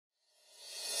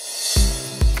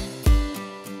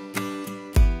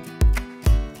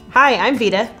Hi, I'm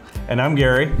Vita. And I'm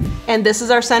Gary. And this is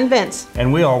our son, Vince.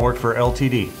 And we all work for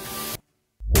LTD.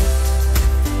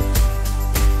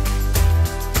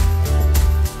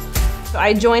 So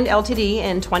I joined LTD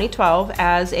in 2012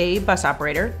 as a bus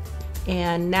operator.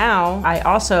 And now I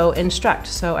also instruct,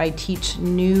 so I teach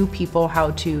new people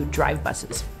how to drive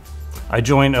buses. I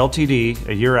joined LTD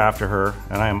a year after her,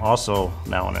 and I am also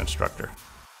now an instructor.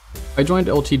 I joined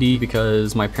LTD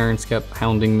because my parents kept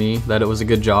hounding me that it was a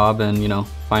good job, and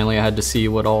finally I had to see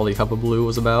what all the hullabaloo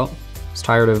was about. I was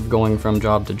tired of going from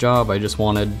job to job. I just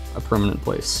wanted a permanent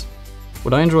place.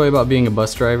 What I enjoy about being a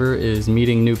bus driver is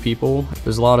meeting new people.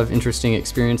 There's a lot of interesting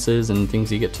experiences and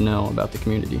things you get to know about the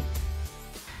community.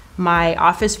 My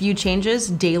office view changes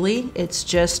daily. It's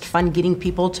just fun getting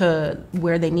people to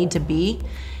where they need to be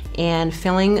and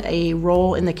filling a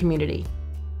role in the community.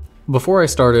 Before I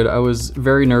started, I was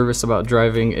very nervous about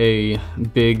driving a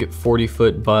big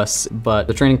 40-foot bus, but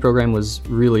the training program was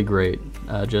really great,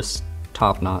 just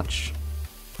top-notch.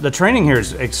 The training here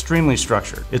is extremely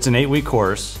structured. It's an 8-week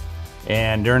course,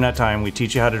 and during that time we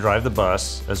teach you how to drive the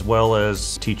bus as well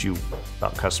as teach you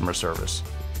about customer service.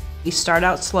 We start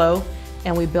out slow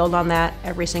and we build on that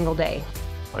every single day.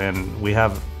 And we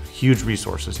have huge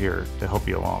resources here to help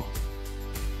you along.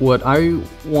 What I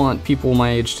want people my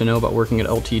age to know about working at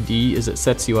LTD is it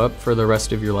sets you up for the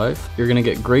rest of your life. You're gonna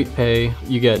get great pay,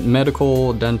 you get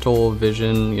medical, dental,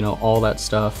 vision, all that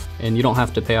stuff, and you don't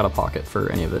have to pay out of pocket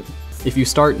for any of it. If you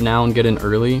start now and get in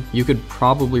early, you could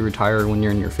probably retire when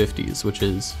you're in your 50s, which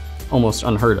is almost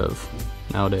unheard of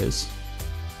nowadays.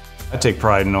 I take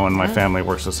pride in knowing my family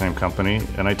works the same company,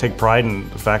 and I take pride in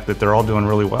the fact that they're all doing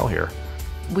really well here.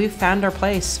 We've found our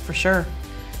place, for sure.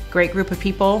 Great group of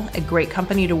people, a great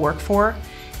company to work for,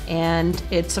 and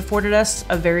it's afforded us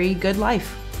a very good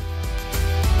life.